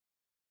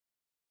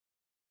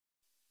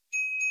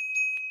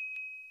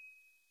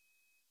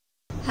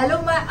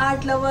Hello my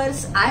art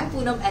lovers, I am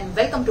Poonam and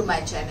welcome to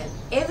my channel.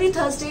 Every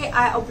Thursday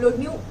I upload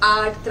new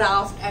art,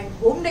 craft and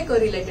home decor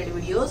related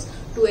videos.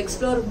 To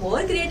explore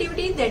more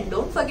creativity, then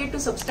don't forget to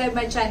subscribe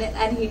my channel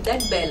and hit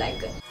that bell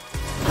icon.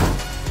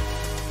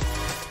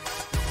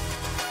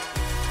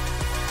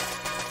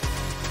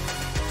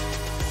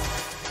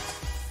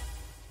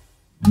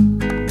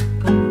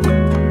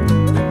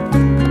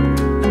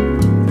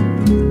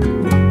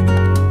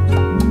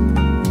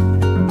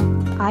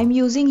 I am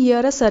using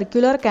here a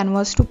circular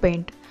canvas to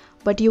paint,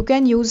 but you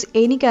can use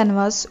any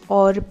canvas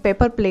or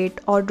paper plate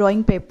or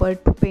drawing paper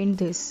to paint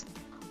this.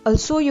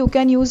 Also you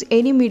can use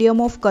any medium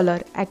of color,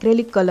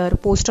 acrylic color,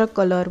 poster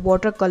color,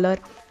 watercolor,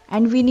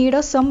 and we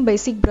need some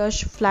basic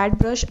brush, flat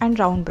brush and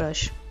round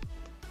brush.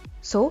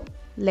 So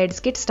let's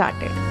get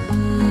started.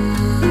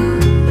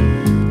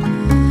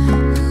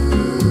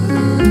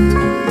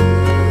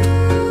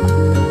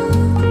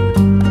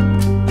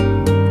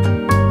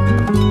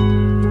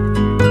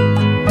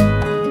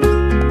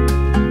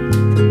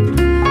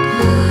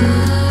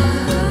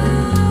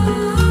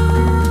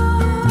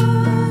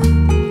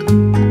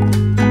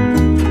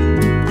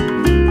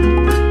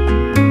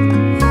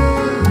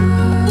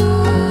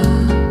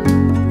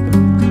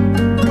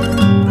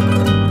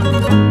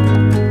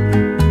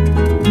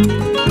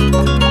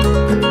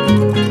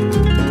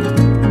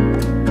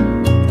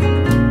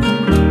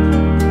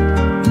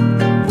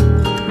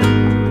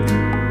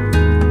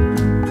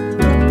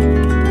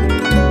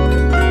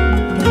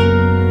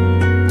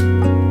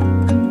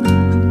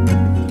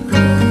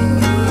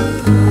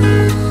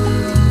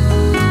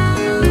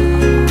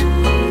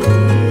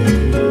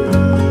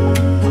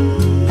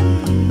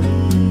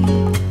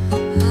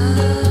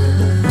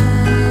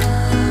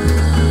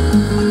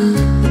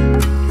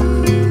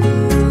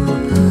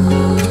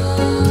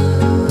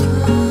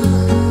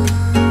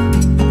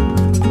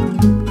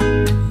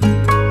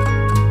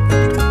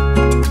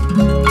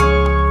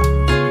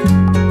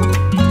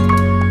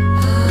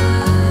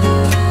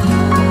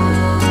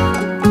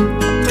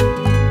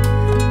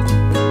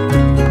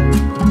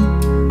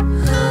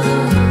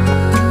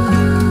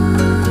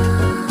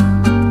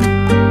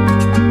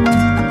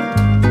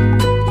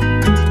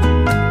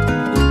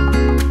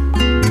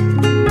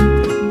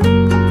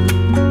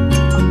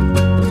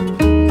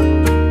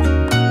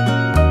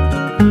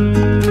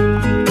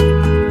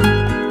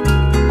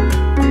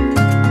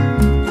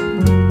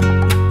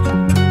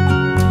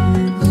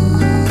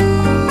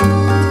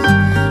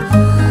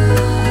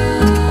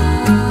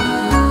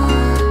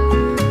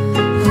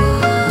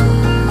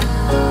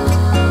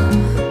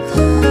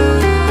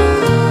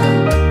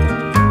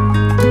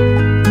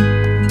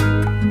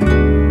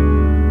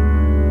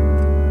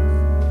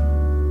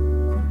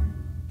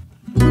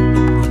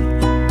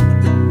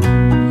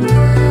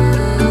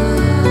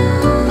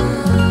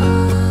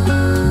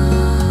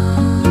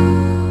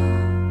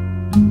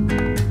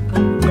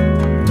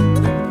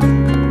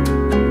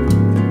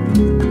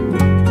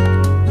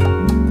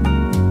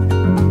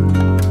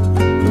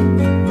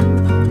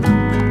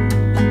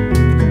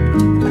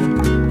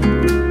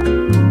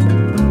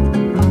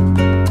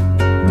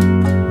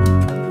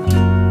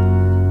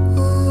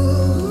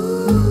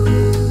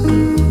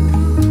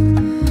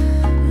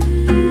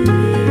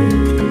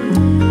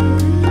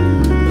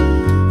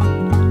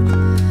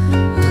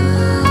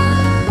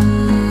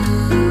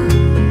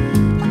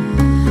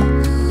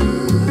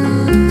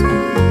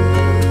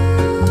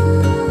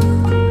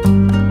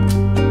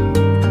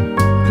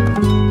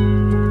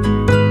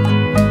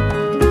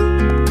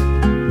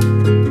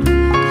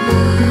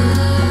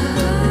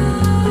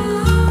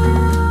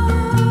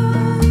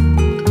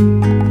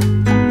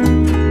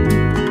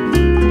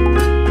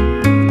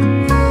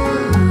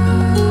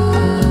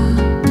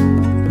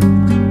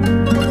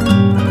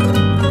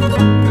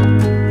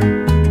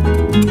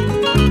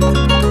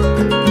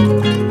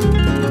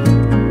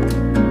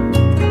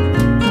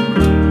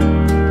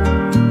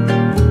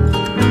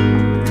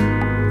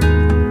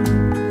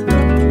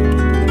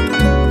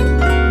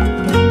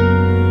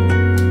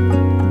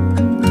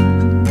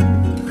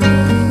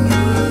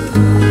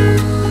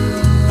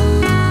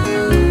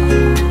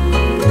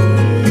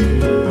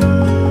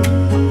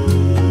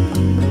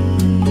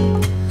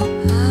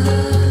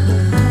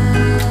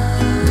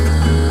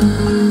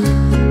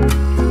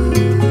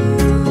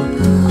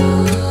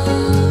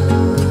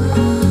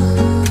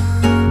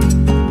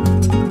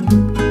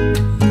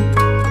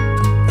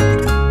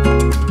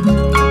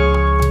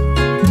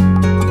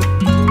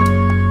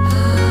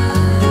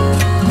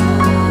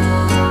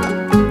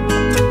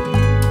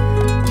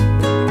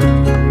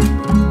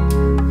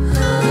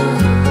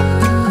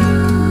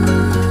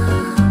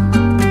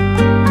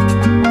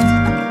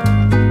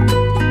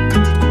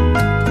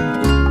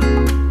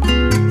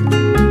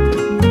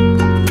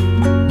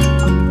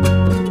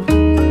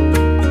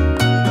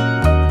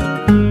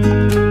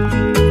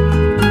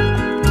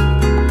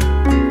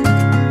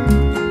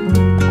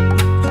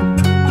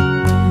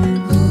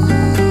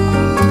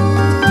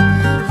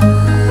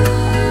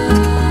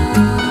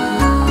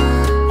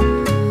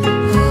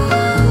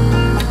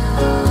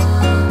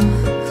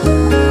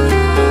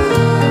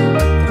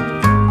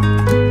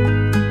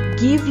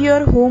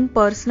 home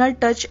personal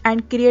touch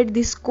and create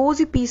this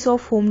cozy piece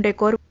of home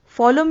decor.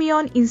 Follow me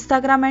on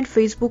Instagram and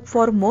Facebook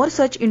for more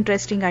such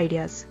interesting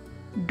ideas.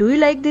 Do you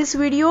like this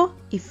video?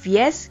 If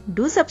yes,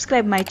 do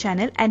subscribe my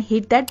channel and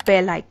hit that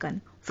bell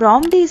icon.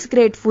 From this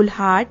grateful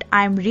heart,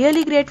 I am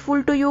really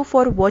grateful to you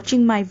for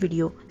watching my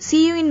video.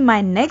 See you in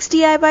my next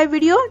DIY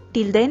video.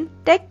 Till then,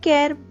 take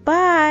care.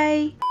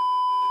 Bye.